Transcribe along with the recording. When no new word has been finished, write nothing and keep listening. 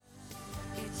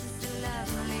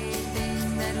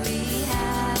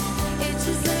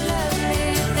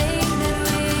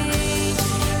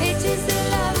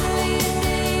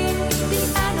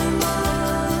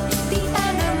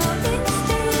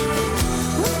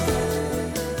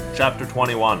Chapter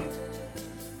 21.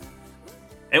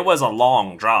 It was a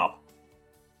long drop.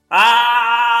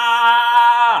 Ah!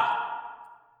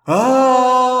 Ah!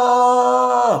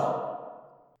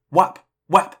 Whap!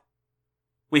 Whap!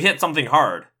 We hit something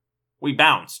hard. We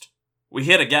bounced. We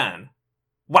hit again.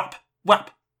 Whap!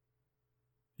 Whap!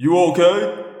 You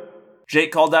okay?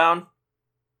 Jake called down.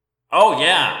 Oh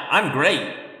yeah, I'm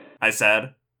great, I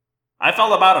said. I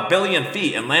fell about 1 billion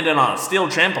feet and landed on a steel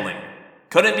trampoline.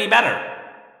 Couldn't be better.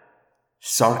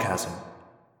 Sarcasm.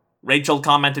 Rachel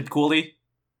commented coolly.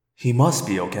 He must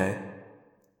be okay.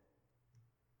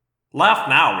 Laugh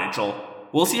now, Rachel.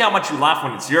 We'll see how much you laugh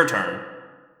when it's your turn.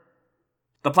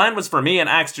 The plan was for me and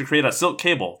Axe to create a silk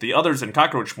cable the others in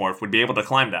Cockroach Morph would be able to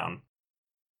climb down.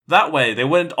 That way, they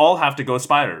wouldn't all have to go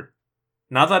spider.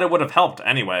 Not that it would have helped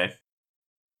anyway.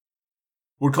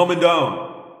 We're coming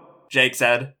down, Jake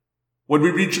said. When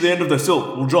we reach the end of the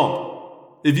silk, we'll jump.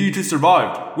 If you two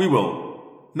survived, we will.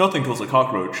 Nothing kills a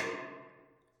cockroach.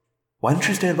 Why don't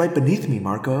you stand right beneath me,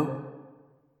 Marco?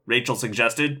 Rachel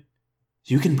suggested.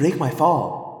 You can break my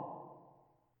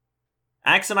fall.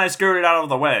 Axe and I scurried out of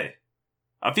the way.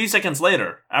 A few seconds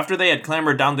later, after they had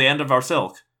clambered down the end of our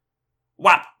silk,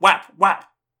 whap, whap,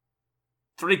 whap!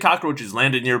 3 cockroaches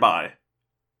landed nearby.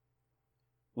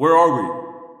 Where are we?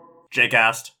 Jake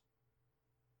asked.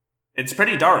 It's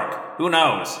pretty dark. Who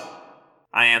knows?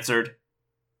 I answered.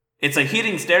 It's a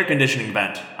heating stair conditioning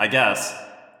vent, I guess.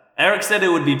 Eric said it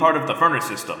would be part of the furnace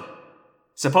system.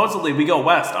 Supposedly we go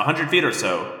west 100 feet or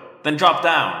so, then drop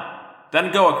down,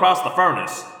 then go across the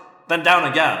furnace, then down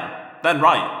again, then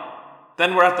right.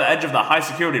 Then we're at the edge of the high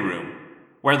security room,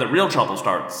 where the real trouble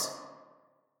starts.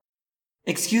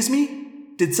 Excuse me?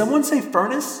 Did someone say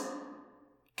furnace?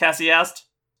 Cassie asked.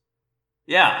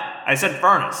 Yeah, I said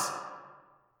furnace.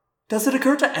 Does it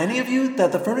occur to any of you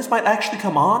that the furnace might actually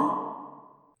come on?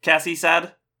 Cassie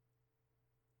said.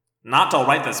 Not till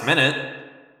right this minute,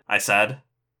 I said.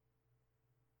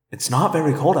 It's not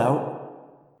very cold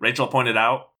out, Rachel pointed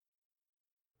out.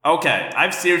 Okay,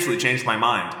 I've seriously changed my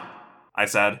mind, I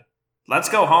said. Let's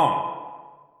go home.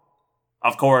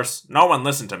 Of course, no one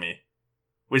listened to me.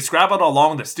 We scrabbled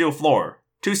along the steel floor,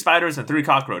 2 spiders and 3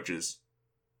 cockroaches.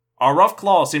 Our rough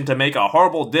claws seemed to make a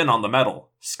horrible din on the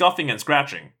metal, scuffing and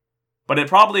scratching, but it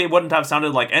probably wouldn't have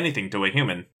sounded like anything to a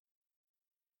human.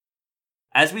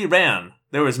 As we ran,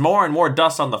 there was more and more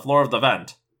dust on the floor of the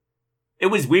vent. It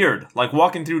was weird, like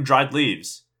walking through dried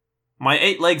leaves. My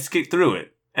 8 legs kicked through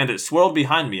it, and it swirled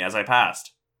behind me as I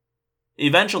passed.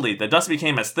 Eventually, the dust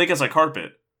became as thick as a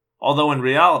carpet, although in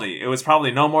reality it was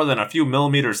probably no more than a few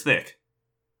millimeters thick.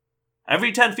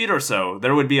 Every 10 feet or so,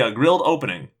 there would be a grilled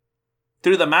opening.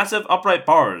 Through the massive upright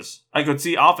bars, I could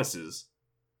see offices.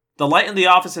 The light in the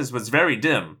offices was very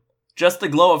dim, just the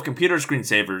glow of computer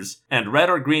screensavers and red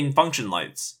or green function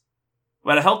lights.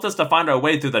 But it helped us to find our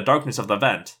way through the darkness of the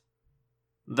vent.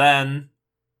 Then...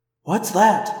 What's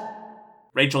that?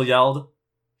 Rachel yelled.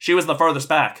 She was the furthest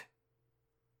back.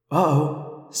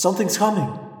 Uh-oh, something's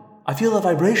coming. I feel the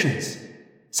vibrations.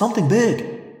 Something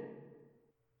big.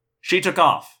 She took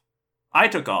off. I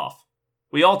took off.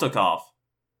 We all took off.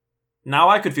 Now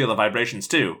I could feel the vibrations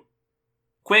too.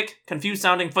 Quick,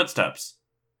 confused-sounding footsteps.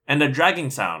 And a dragging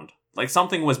sound, like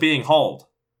something was being hauled.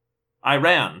 I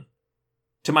ran.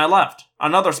 To my left,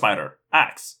 another spider,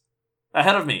 Axe.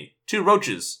 Ahead of me, 2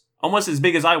 roaches, almost as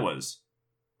big as I was.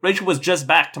 Rachel was just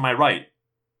back to my right.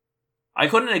 I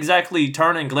couldn't exactly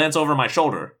turn and glance over my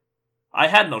shoulder. I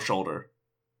had no shoulder.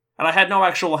 And I had no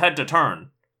actual head to turn.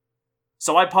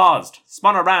 So I paused,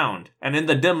 spun around, and in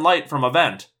the dim light from a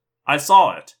vent, I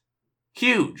saw it.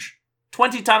 Huge.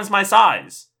 20 times my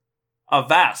size. A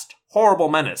vast, horrible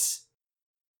menace.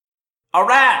 A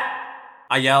rat!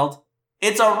 I yelled.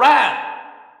 It's a rat!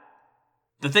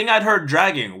 The thing I'd heard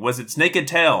dragging was its naked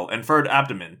tail and furred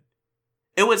abdomen.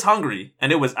 It was hungry,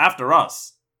 and it was after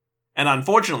us. And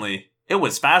unfortunately, it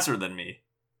was faster than me.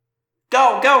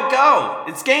 Go, go, go!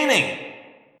 It's gaining!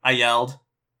 I yelled.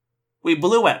 We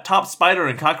blew at top spider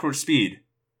and cockroach speed,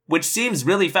 which seems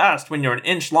really fast when you're an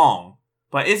inch long,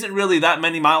 but isn't really that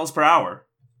many miles per hour.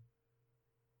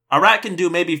 A rat can do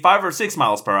maybe 5 or 6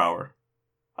 miles per hour.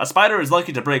 A spider is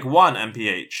lucky to break 1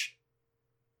 mph.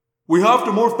 We have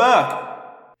to morph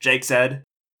back, Jake said.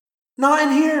 Not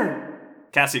in here,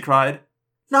 Cassie cried.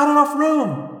 Not enough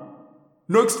room.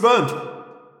 Next vent,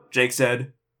 Jake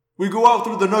said. We go out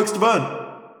through the next vent.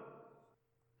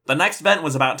 The next vent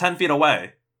was about 10 feet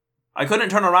away. I couldn't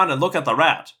turn around and look at the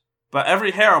rat, but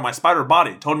every hair on my spider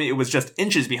body told me it was just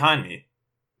inches behind me.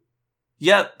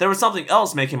 Yet, there was something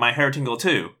else making my hair tingle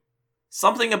too.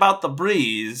 Something about the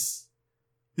breeze.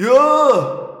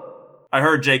 Yeah! I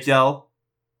heard Jake yell.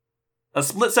 A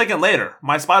split second later,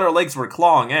 my spider legs were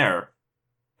clawing air.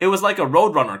 It was like a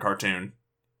Roadrunner cartoon.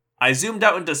 I zoomed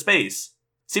out into space,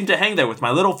 seemed to hang there with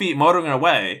my little feet motoring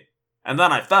away, and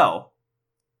then I fell.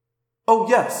 Oh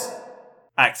yes,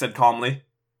 Axe said calmly.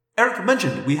 Eric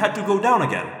mentioned we had to go down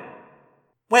again.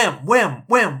 Wham, wham,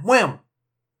 wham, wham.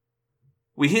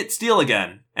 We hit steel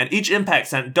again, and each impact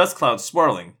sent dust clouds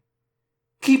swirling.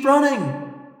 Keep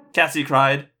running, Cassie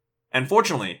cried, and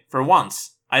fortunately, for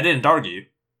once, I didn't argue.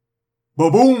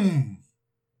 Ba-boom!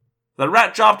 The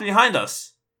rat dropped behind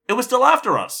us. It was still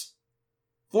after us.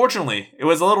 Fortunately, it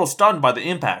was a little stunned by the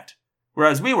impact,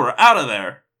 whereas we were out of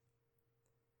there.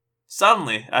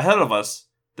 Suddenly, ahead of us,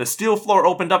 the steel floor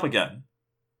opened up again.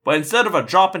 But instead of a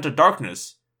drop into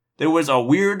darkness, there was a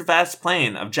weird vast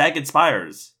plain of jagged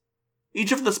spires.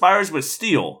 Each of the spires was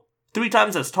steel, 3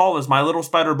 times as tall as my little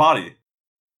spider body.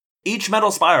 Each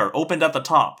metal spire opened at the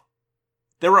top.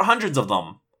 There were hundreds of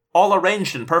them, all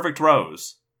arranged in perfect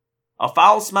rows. A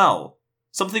foul smell,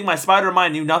 something my spider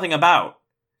mind knew nothing about,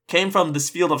 came from this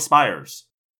field of spires.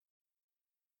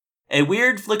 A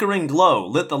weird flickering glow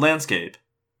lit the landscape.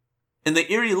 In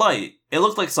the eerie light, it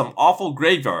looked like some awful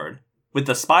graveyard, with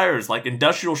the spires like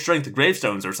industrial-strength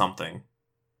gravestones or something.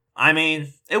 I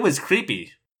mean, it was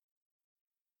creepy.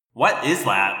 What is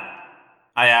that?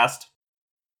 I asked.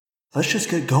 Let's just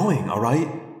get going, alright?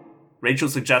 Rachel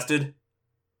suggested.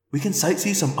 We can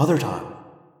sightsee some other time.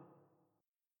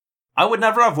 I would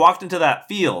never have walked into that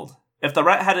field if the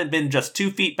rat hadn't been just 2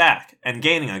 feet back and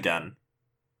gaining again.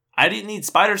 I didn't need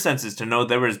spider senses to know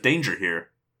there was danger here.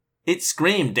 It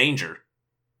screamed danger.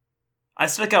 I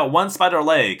stuck out one spider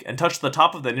leg and touched the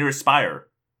top of the nearest spire.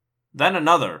 Then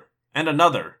another, and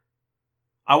another.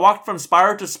 I walked from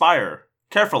spire to spire,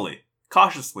 carefully,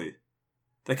 cautiously.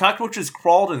 The cockroaches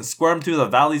crawled and squirmed through the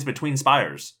valleys between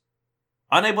spires.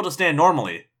 Unable to stand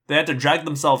normally, they had to drag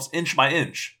themselves inch by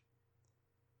inch.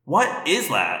 What is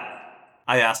that?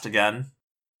 I asked again.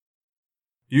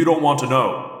 You don't want to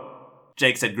know,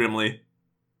 Jake said grimly.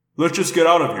 Let's just get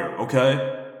out of here,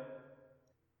 okay?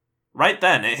 Right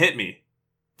then, it hit me,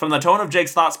 from the tone of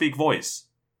Jake's thought-speak voice.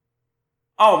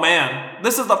 Oh man,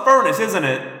 this is the furnace, isn't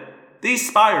it? These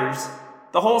spires,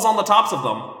 the holes on the tops of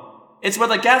them. It's where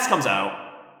the gas comes out.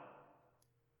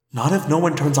 Not if no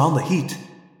one turns on the heat,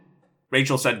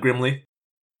 Rachel said grimly.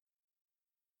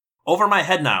 Over my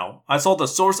head now, I saw the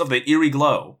source of the eerie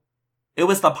glow. It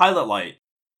was the pilot light.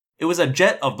 It was a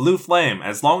jet of blue flame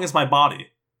as long as my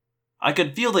body. I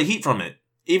could feel the heat from it,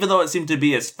 even though it seemed to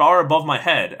be as far above my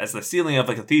head as the ceiling of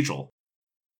a cathedral.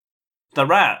 The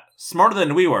rat, smarter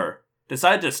than we were,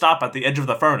 decided to stop at the edge of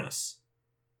the furnace.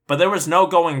 But there was no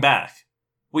going back.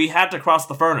 We had to cross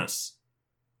the furnace.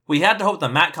 We had to hope the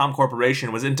Matcom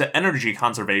Corporation was into energy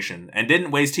conservation and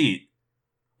didn't waste heat.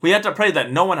 We had to pray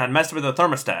that no one had messed with the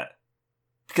thermostat.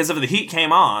 Because if the heat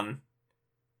came on...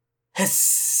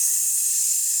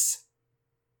 Hiss!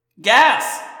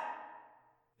 Gas!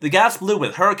 The gas blew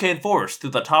with hurricane force through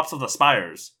the tops of the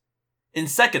spires. In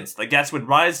seconds, the gas would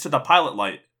rise to the pilot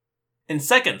light. In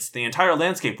seconds, the entire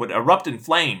landscape would erupt in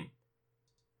flame.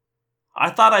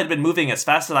 I thought I'd been moving as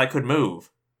fast as I could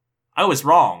move. I was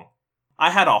wrong.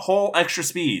 I had a whole extra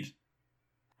speed.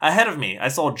 Ahead of me, I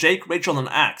saw Jake, Rachel, and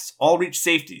Axe all reach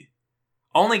safety.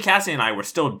 Only Cassie and I were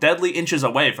still deadly inches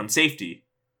away from safety.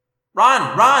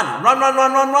 Run! Run! Run, run,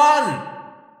 run, run,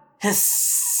 run!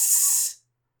 Hiss!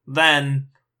 Then...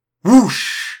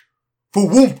 whoosh!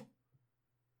 For-whoomp!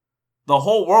 The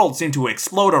whole world seemed to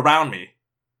explode around me.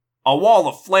 A wall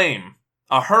of flame.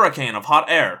 A hurricane of hot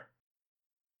air.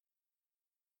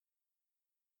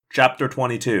 Chapter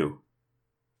 22.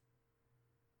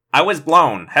 I was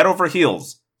blown, head over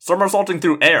heels, somersaulting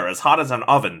through air as hot as an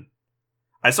oven.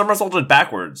 I somersaulted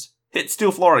backwards, hit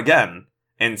steel floor again,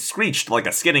 and screeched like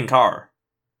a skidding car.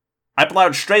 I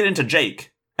plowed straight into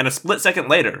Jake, and a split second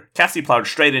later, Cassie plowed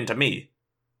straight into me.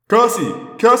 Cassie,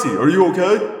 are you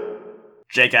okay?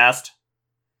 Jake asked.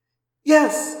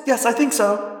 Yes, I think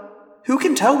so. Who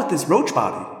can tell with this roach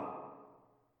body?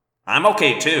 I'm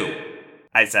okay too,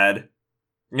 I said.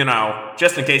 You know,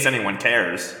 just in case anyone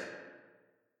cares.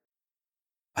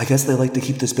 I guess they like to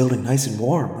keep this building nice and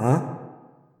warm, huh?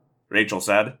 Rachel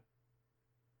said.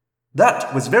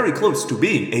 That was very close to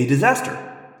being a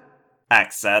disaster,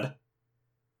 Axe said.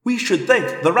 We should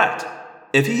thank the rat.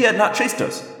 If he had not chased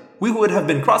us, we would have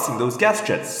been crossing those gas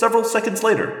jets several seconds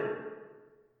later.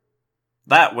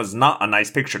 That was not a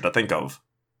nice picture to think of.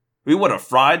 We would have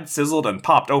fried, sizzled, and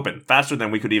popped open faster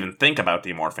than we could even think about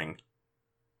demorphing.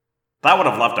 That would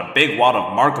have left a big wad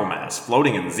of Marco mass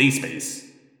floating in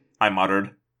Z-space, I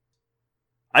muttered.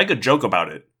 I could joke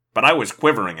about it, but I was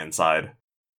quivering inside.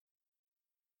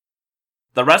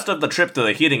 The rest of the trip to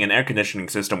the heating and air conditioning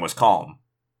system was calm.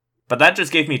 But that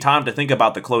just gave me time to think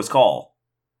about the close call.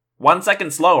 1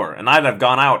 second slower and I'd have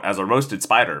gone out as a roasted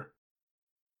spider.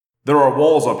 There are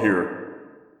walls up here,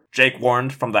 Jake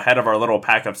warned from the head of our little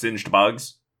pack of singed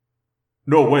bugs.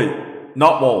 No, wait,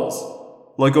 not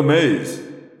walls. Like a maze,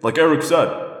 like Eric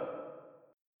said.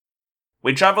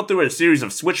 We traveled through a series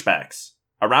of switchbacks,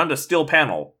 around a steel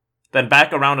panel, then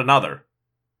back around another.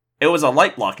 It was a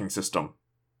light blocking system.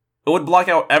 It would block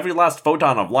out every last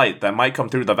photon of light that might come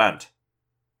through the vent.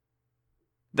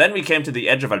 Then we came to the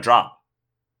edge of a drop.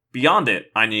 Beyond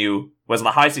it, I knew, was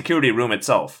the high security room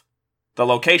itself, the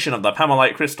location of the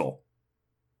Pemalite crystal.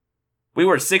 We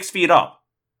were 6 feet up.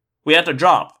 We had to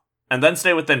drop, and then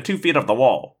stay within 2 feet of the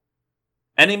wall.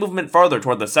 Any movement farther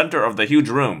toward the center of the huge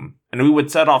room, and we would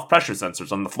set off pressure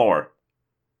sensors on the floor.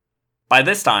 By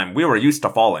this time, we were used to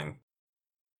falling.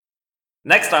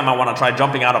 Next time I want to try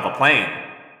jumping out of a plane,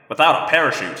 without a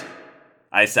parachute,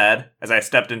 I said as I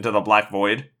stepped into the black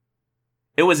void.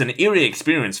 It was an eerie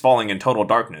experience falling in total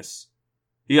darkness.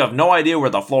 You have no idea where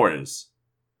the floor is.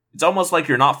 It's almost like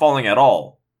you're not falling at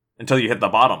all, until you hit the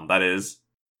bottom, that is.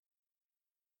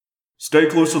 Stay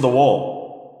close to the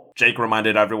wall, Jake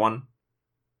reminded everyone.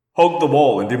 Hug the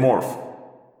wall and demorph.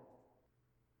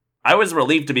 I was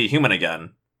relieved to be human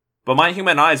again, but my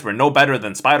human eyes were no better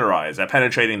than spider eyes at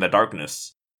penetrating the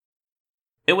darkness.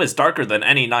 It was darker than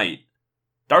any night,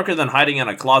 darker than hiding in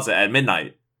a closet at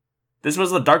midnight. This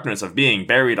was the darkness of being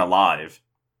buried alive.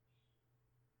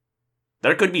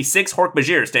 There could be 6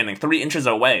 Hork-Bajir standing 3 inches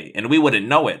away, and we wouldn't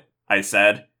know it, I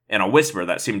said, in a whisper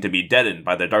that seemed to be deadened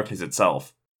by the darkness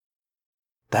itself.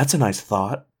 That's a nice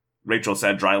thought, Rachel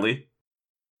said dryly.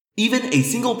 Even a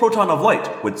single proton of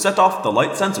light would set off the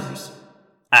light sensors,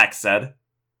 Axe said.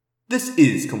 This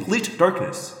is complete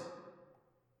darkness.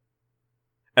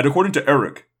 And according to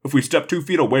Eric, if we step 2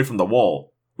 feet away from the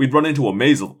wall, we'd run into a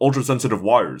maze of ultra-sensitive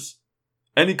wires.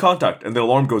 Any contact and the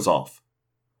alarm goes off.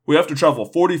 We have to travel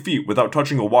 40 feet without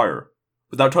touching a wire,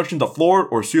 without touching the floor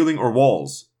or ceiling or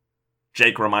walls,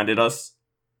 Jake reminded us.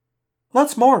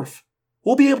 Let's morph.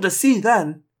 We'll be able to see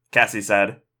then, Cassie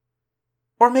said.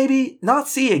 Or maybe not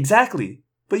see exactly,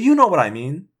 but you know what I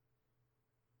mean.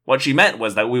 What she meant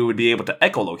was that we would be able to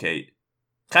echolocate,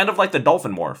 kind of like the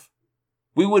dolphin morph.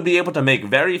 We would be able to make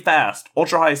very fast,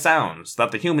 ultra-high sounds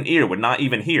that the human ear would not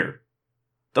even hear.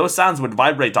 Those sounds would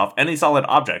vibrate off any solid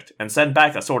object and send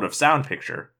back a sort of sound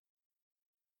picture.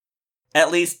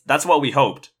 At least, that's what we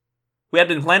hoped. We had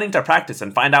been planning to practice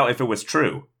and find out if it was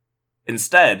true.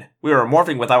 Instead, we were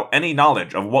morphing without any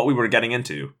knowledge of what we were getting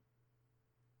into.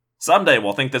 Someday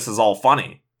we'll think this is all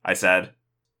funny, I said.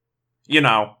 You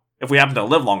know, if we happen to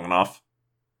live long enough.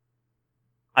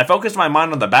 I focused my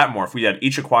mind on the Batmorph we had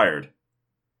each acquired.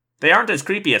 They aren't as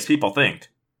creepy as people think.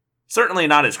 Certainly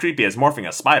not as creepy as morphing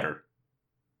a spider.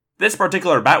 This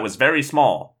particular bat was very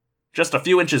small, just a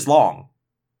few inches long.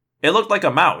 It looked like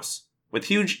a mouse, with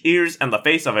huge ears and the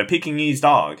face of a Pekingese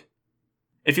dog.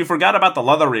 If you forgot about the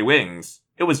leathery wings,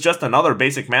 it was just another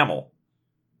basic mammal.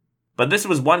 But this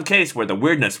was one case where the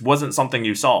weirdness wasn't something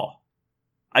you saw.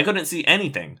 I couldn't see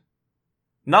anything.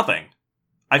 Nothing.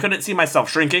 I couldn't see myself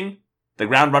shrinking, the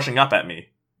ground rushing up at me.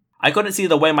 I couldn't see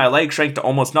the way my legs shrank to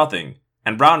almost nothing,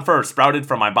 and brown fur sprouted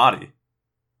from my body.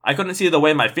 I couldn't see the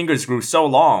way my fingers grew so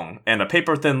long, and a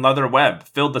paper-thin leather web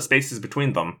filled the spaces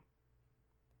between them.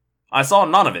 I saw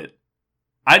none of it.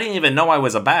 I didn't even know I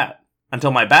was a bat, until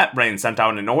my bat brain sent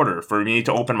out an order for me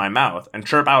to open my mouth and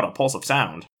chirp out a pulse of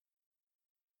sound.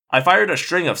 I fired a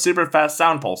string of super-fast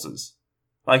sound pulses,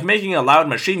 like making a loud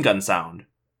machine gun sound,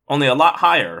 only a lot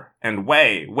higher and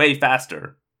way, way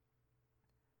faster.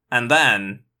 And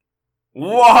then...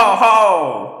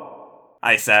 Whoa!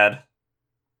 I said.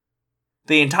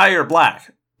 The entire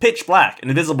black, pitch black,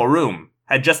 invisible room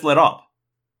had just lit up.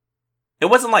 It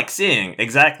wasn't like seeing,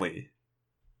 exactly.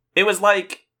 It was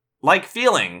like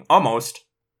feeling, almost.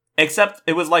 Except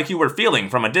it was like you were feeling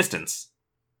from a distance.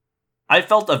 I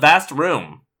felt a vast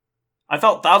room. I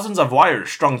felt thousands of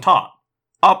wires strung taut,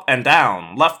 up and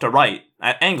down, left to right,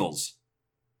 at angles.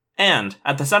 And,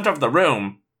 at the center of the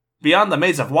room, beyond the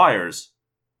maze of wires,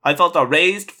 I felt a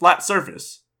raised, flat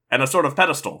surface, and a sort of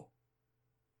pedestal.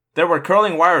 There were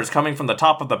curling wires coming from the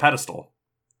top of the pedestal.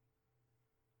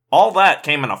 All that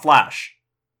came in a flash.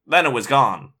 Then it was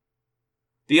gone.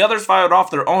 The others fired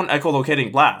off their own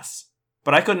echolocating blasts,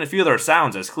 but I couldn't feel their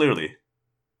sounds as clearly.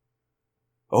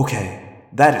 Okay,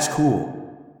 that is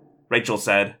cool, Rachel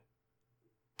said.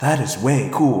 That is way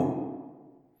cool.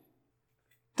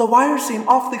 The wires seem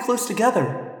awfully close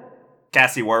together,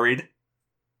 Cassie worried.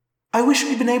 I wish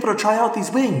we'd been able to try out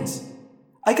these wings.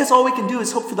 I guess all we can do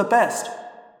is hope for the best.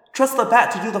 Trust the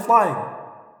bat to do the flying.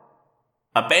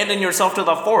 Abandon yourself to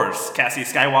the Force, Cassie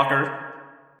Skywalker,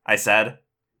 I said.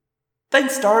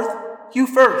 Thanks, Darth. You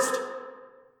first.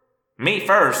 Me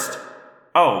first?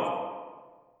 Oh.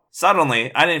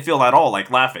 Suddenly, I didn't feel at all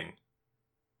like laughing.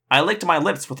 I licked my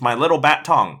lips with my little bat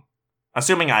tongue.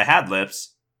 Assuming I had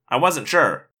lips. I wasn't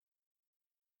sure.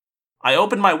 I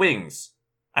opened my wings.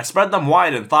 I spread them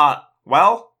wide and thought,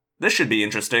 well, this should be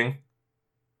interesting.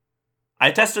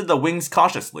 I tested the wings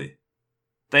cautiously.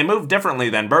 They moved differently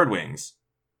than bird wings.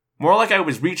 More like I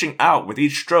was reaching out with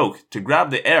each stroke to grab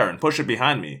the air and push it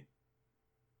behind me.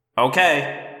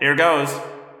 Okay, here goes.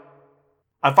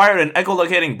 I fired an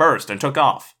echolocating burst and took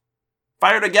off.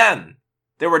 Fired again.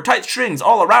 There were tight strings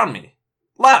all around me.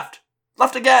 Left.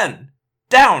 Left again.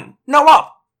 Down. No,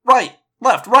 up. Right.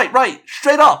 Left. Right. Right.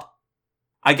 Straight up.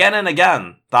 Again and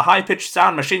again, the high-pitched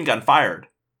sound machine gun fired.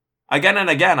 Again and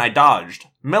again, I dodged,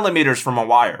 millimeters from a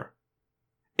wire.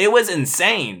 It was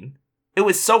insane. It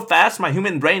was so fast my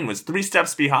human brain was 3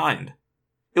 steps behind.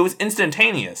 It was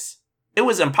instantaneous. It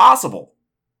was impossible.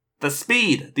 The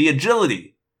speed, the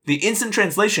agility, the instant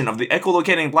translation of the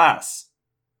echolocating blasts.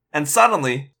 And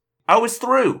suddenly, I was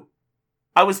through.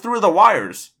 I was through the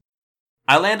wires.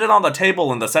 I landed on the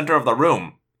table in the center of the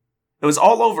room. It was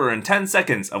all over in 10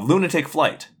 seconds of lunatic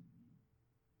flight.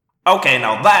 Okay,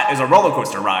 now that is a roller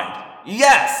coaster ride.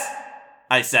 Yes!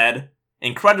 I said,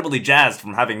 incredibly jazzed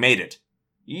from having made it.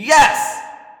 Yes!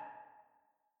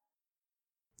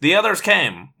 The others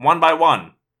came, one by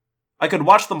one. I could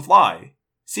watch them fly,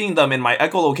 seeing them in my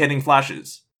echolocating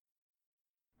flashes.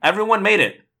 Everyone made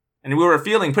it, and we were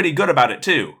feeling pretty good about it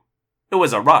too. It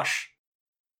was a rush.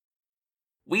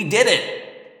 We did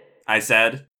it, I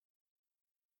said.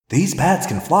 These bats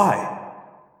can fly,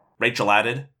 Rachel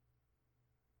added.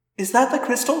 Is that the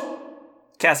crystal?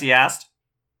 Cassie asked.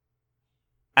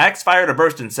 Axe fired a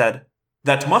burst and said,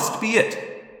 That must be it.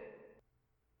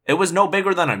 It was no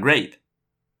bigger than a grate.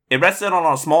 It rested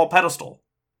on a small pedestal.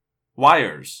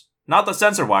 Wires, not the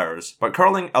sensor wires, but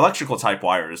curling electrical type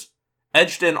wires,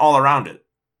 edged in all around it.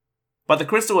 But the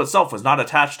crystal itself was not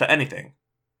attached to anything.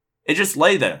 It just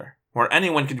lay there, where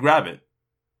anyone could grab it.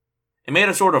 It made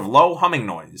a sort of low humming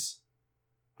noise.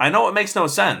 I know it makes no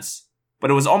sense,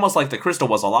 but it was almost like the crystal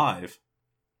was alive.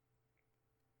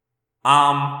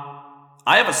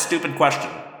 I have a stupid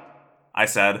question, I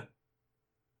said.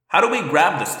 How do we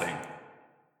grab this thing?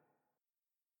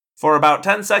 For about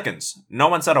 10 seconds, no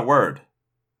one said a word.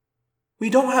 We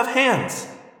don't have hands,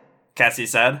 Cassie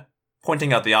said,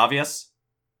 pointing out the obvious.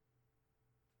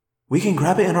 We can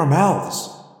grab it in our mouths,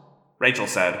 Rachel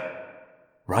said.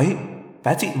 Right?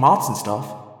 Bats eat moths and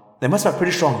stuff. They must have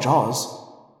pretty strong jaws.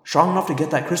 Strong enough to get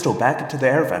that crystal back into the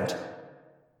air vent.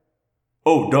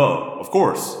 Oh, duh, of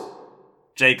course,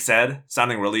 Jake said,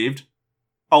 sounding relieved.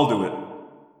 I'll do it.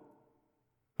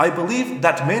 I believe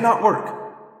that may not work,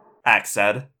 Axe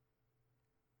said.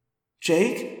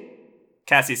 Jake?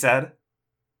 Cassie said.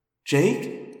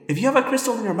 Jake, if you have a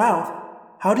crystal in your mouth,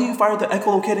 how do you fire the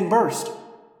echolocating burst?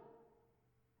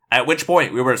 At which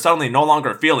point we were suddenly no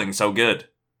longer feeling so good.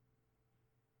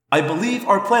 I believe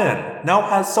our plan now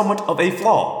has somewhat of a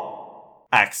flaw,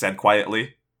 Axe said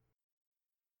quietly.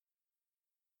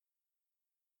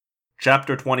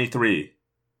 Chapter 23.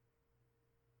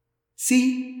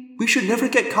 See, we should never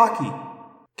get cocky,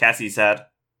 Cassie said.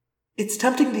 It's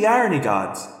tempting the irony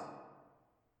gods.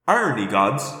 Irony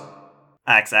gods?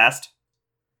 Axe asked.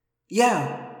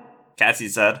 Yeah, Cassie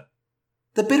said.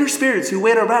 The bitter spirits who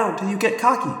wait around till you get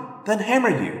cocky, then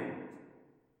hammer you.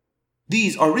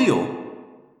 These are real.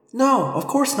 No, of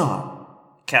course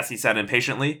not, Cassie said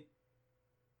impatiently.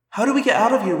 How do we get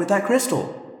out of here with that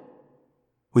crystal?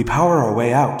 We power our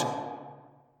way out,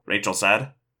 Rachel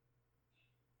said.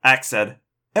 Axe said,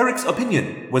 Eric's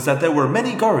opinion was that there were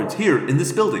many guards here in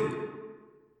this building.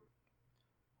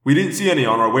 We didn't see any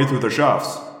on our way through the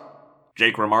shafts,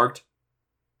 Jake remarked.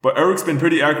 But Eric's been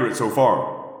pretty accurate so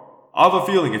far. I have a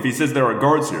feeling if he says there are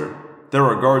guards here, there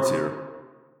are guards here.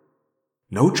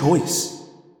 No choice,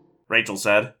 Rachel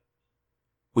said.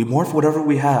 We morph whatever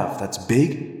we have that's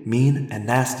big, mean, and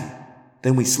nasty.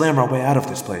 Then we slam our way out of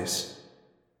this place.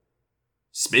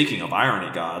 Speaking of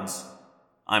irony gods,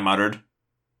 I muttered.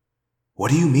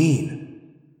 What do you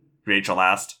mean? Rachel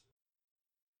asked.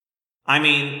 I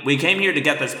mean, we came here to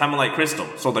get this Pemalite crystal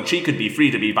so the Chi could be free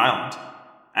to be violent.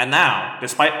 And now,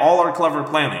 despite all our clever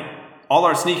planning, all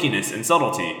our sneakiness and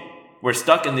subtlety, we're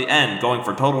stuck in the end going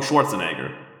for total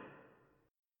Schwarzenegger.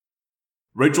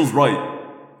 Rachel's right,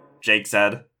 Jake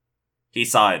said. He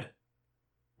sighed.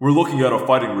 We're looking at a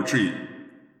fighting retreat.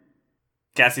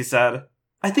 Cassie said.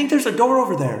 I think there's a door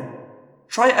over there.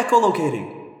 Try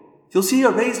echolocating. You'll see a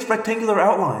raised rectangular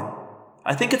outline.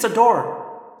 I think it's a door.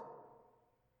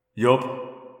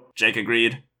 Yup, Jake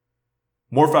agreed.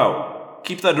 morph out.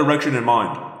 Keep that direction in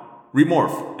mind.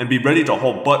 Remorph, and be ready to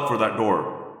haul butt for that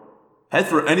door. Head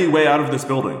for any way out of this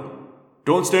building.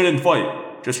 Don't stand and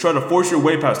fight. Just try to force your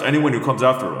way past anyone who comes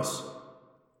after us.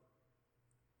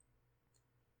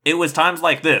 It was times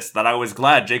like this that I was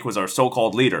glad Jake was our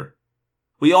so-called leader.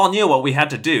 We all knew what we had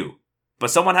to do, but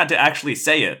someone had to actually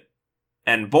say it.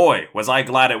 And boy, was I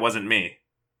glad it wasn't me.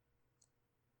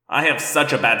 I have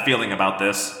such a bad feeling about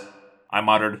this, I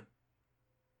muttered.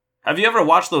 Have you ever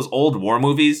watched those old war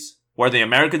movies, where the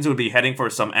Americans would be heading for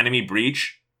some enemy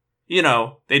breach? You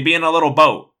know, they'd be in a little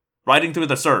boat, riding through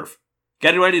the surf,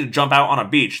 getting ready to jump out on a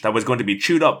beach that was going to be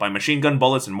chewed up by machine gun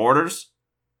bullets and mortars?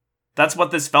 That's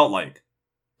what this felt like.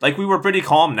 Like we were pretty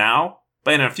calm now,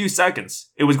 but in a few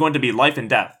seconds, it was going to be life and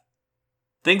death.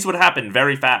 Things would happen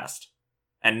very fast,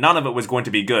 and none of it was going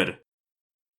to be good.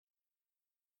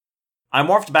 I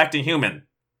morphed back to human.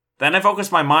 Then I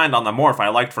focused my mind on the morph I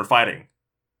liked for fighting.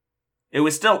 It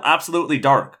was still absolutely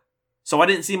dark, so I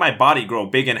didn't see my body grow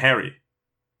big and hairy.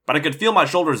 But I could feel my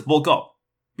shoulders bulk up,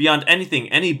 beyond anything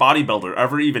any bodybuilder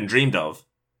ever even dreamed of.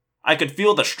 I could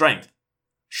feel the strength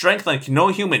like no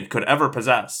human could ever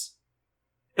possess.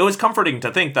 It was comforting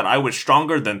to think that I was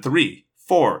stronger than 3,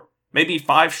 4, maybe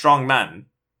 5 strong men.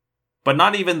 But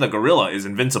not even the gorilla is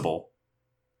invincible.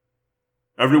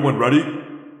 Everyone ready?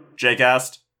 Jake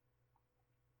asked.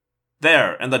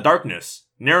 There, in the darkness,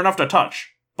 near enough to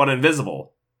touch, but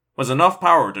invisible, was enough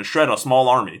power to shred a small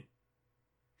army.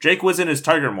 Jake was in his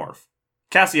tiger morph.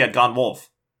 Cassie had gone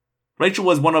wolf. Rachel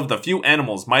was one of the few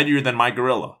animals mightier than my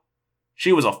gorilla.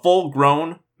 She was a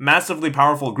full-grown, massively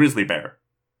powerful grizzly bear.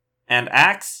 And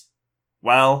Axe?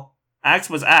 Well, Axe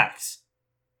was Axe.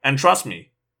 And trust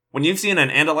me, when you've seen an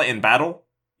Andalite in battle,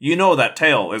 you know that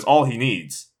tail is all he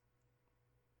needs.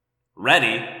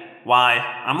 Ready? Why,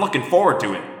 I'm looking forward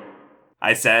to it,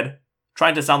 I said,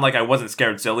 trying to sound like I wasn't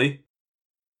scared silly.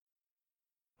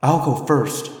 I'll go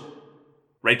first,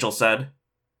 Rachel said.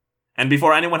 And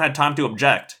before anyone had time to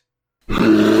object,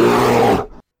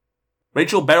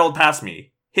 Rachel barreled past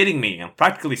me, hitting me and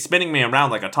practically spinning me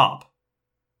around like a top.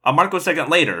 A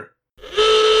microsecond later,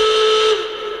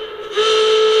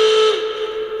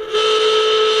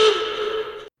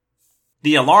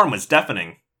 the alarm was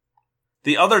deafening.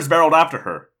 The others barreled after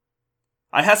her.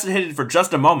 I hesitated for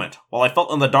just a moment while I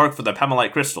felt in the dark for the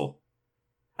Pemalite crystal.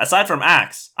 Aside from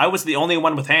Axe, I was the only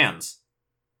one with hands.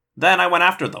 Then I went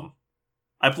after them.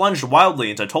 I plunged wildly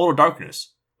into total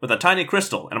darkness, with a tiny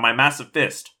crystal in my massive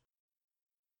fist.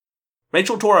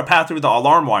 Rachel tore a path through the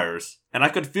alarm wires, and I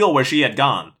could feel where she had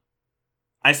gone.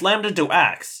 I slammed into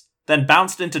Axe, then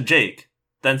bounced into Jake,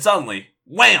 then suddenly,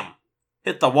 wham!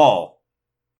 Hit the wall.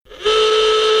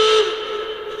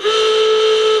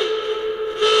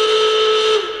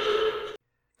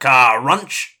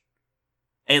 Crunch!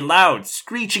 A loud,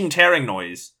 screeching tearing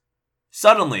noise.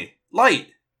 Suddenly, light!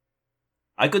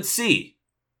 I could see.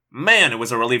 Man, it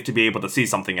was a relief to be able to see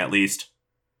something at least.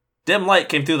 Dim light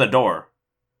came through the door.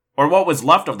 Or what was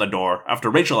left of the door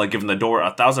after Rachel had given the door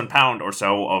 1,000 pound or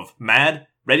so of mad,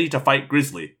 ready-to-fight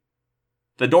grizzly.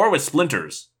 The door was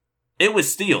splinters. It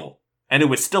was steel, and it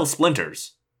was still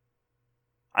splinters.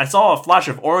 I saw a flash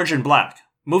of orange and black,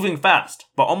 moving fast,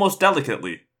 but almost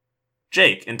delicately.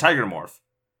 Jake in tiger morph.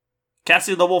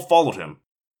 Cassie the wolf followed him.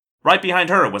 Right behind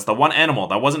her was the one animal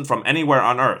that wasn't from anywhere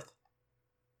on Earth.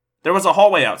 There was a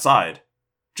hallway outside.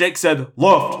 Jake said,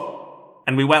 "Left,"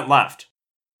 and we went left.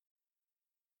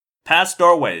 Past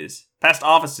doorways, past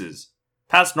offices,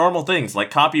 past normal things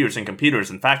like copiers and computers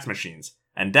and fax machines,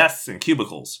 and desks and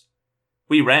cubicles.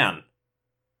 We ran.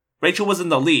 Rachel was in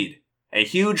the lead, a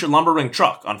huge lumbering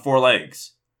truck on 4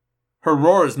 legs. Her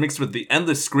roars mixed with the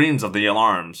endless screams of the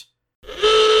alarms.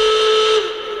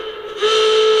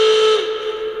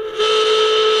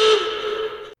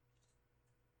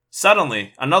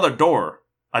 Suddenly, another door.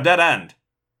 A dead end.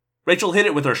 Rachel hit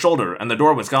it with her shoulder and the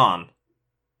door was gone.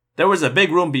 There was a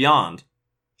big room beyond.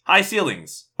 High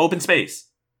ceilings, open space.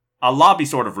 A lobby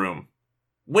sort of room.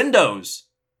 Windows!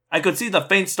 I could see the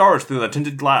faint stars through the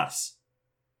tinted glass.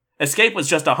 Escape was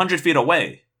just 100 feet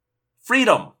away.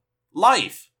 Freedom!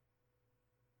 Life!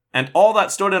 And all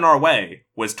that stood in our way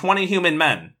was 20 human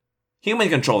men, human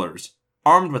controllers,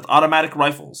 armed with automatic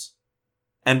rifles.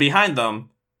 And behind them,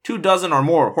 24 or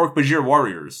more Hork-Bajir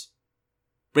warriors.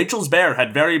 Rachel's bear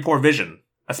had very poor vision,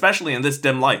 especially in this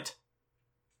dim light.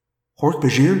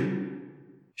 Hork-Bajir?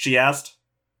 She asked.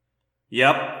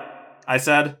 Yep, I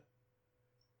said.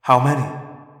 How many?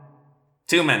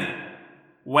 Too many.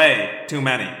 Way too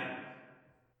many.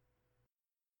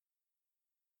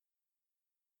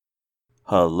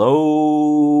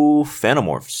 Hello,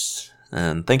 Phantomorphs.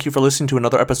 And thank you for listening to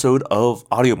another episode of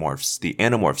Audiomorphs, the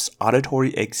Animorphs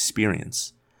auditory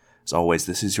experience. As always,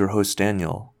 this is your host,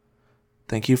 Daniel.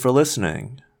 Thank you for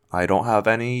listening. I don't have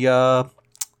any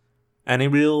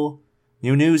real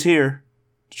new news here.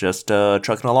 Just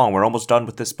trucking along. We're almost done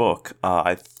with this book.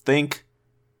 I think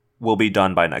we'll be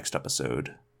done by next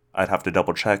episode. I'd have to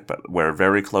double check, but we're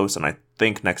very close, and I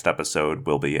think next episode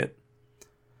will be it.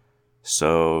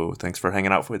 So, thanks for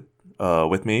hanging out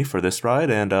with me for this ride,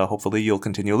 and hopefully you'll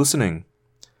continue listening.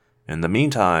 In the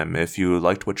meantime, if you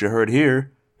liked what you heard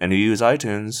here, and you use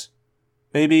iTunes,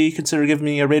 maybe consider giving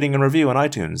me a rating and review on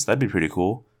iTunes. That'd be pretty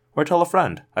cool. Or tell a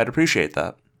friend. I'd appreciate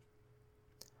that.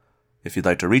 If you'd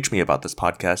like to reach me about this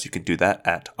podcast, you can do that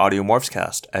at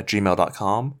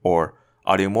audiomorphscast@gmail.com or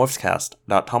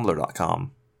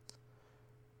audiomorphscast.tumblr.com.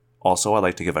 Also, I'd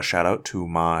like to give a shout out to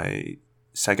my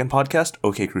second podcast,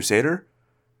 OK Crusader,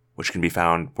 which can be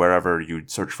found wherever you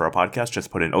search for a podcast.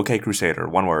 Just put in OK Crusader,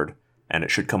 one word, and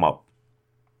it should come up.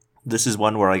 This is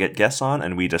one where I get guests on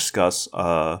and we discuss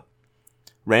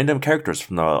random characters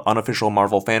from the unofficial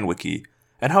Marvel fan wiki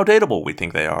and how dateable we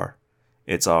think they are.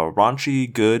 It's a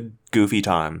raunchy, good, goofy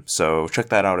time, so check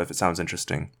that out if it sounds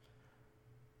interesting.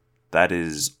 That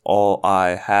is all I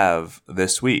have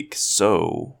this week,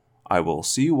 so I will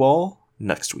see you all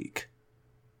next week.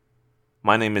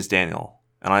 My name is Daniel,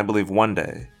 and I believe one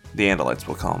day the Andalites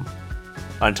will come.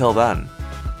 Until then,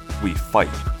 we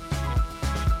fight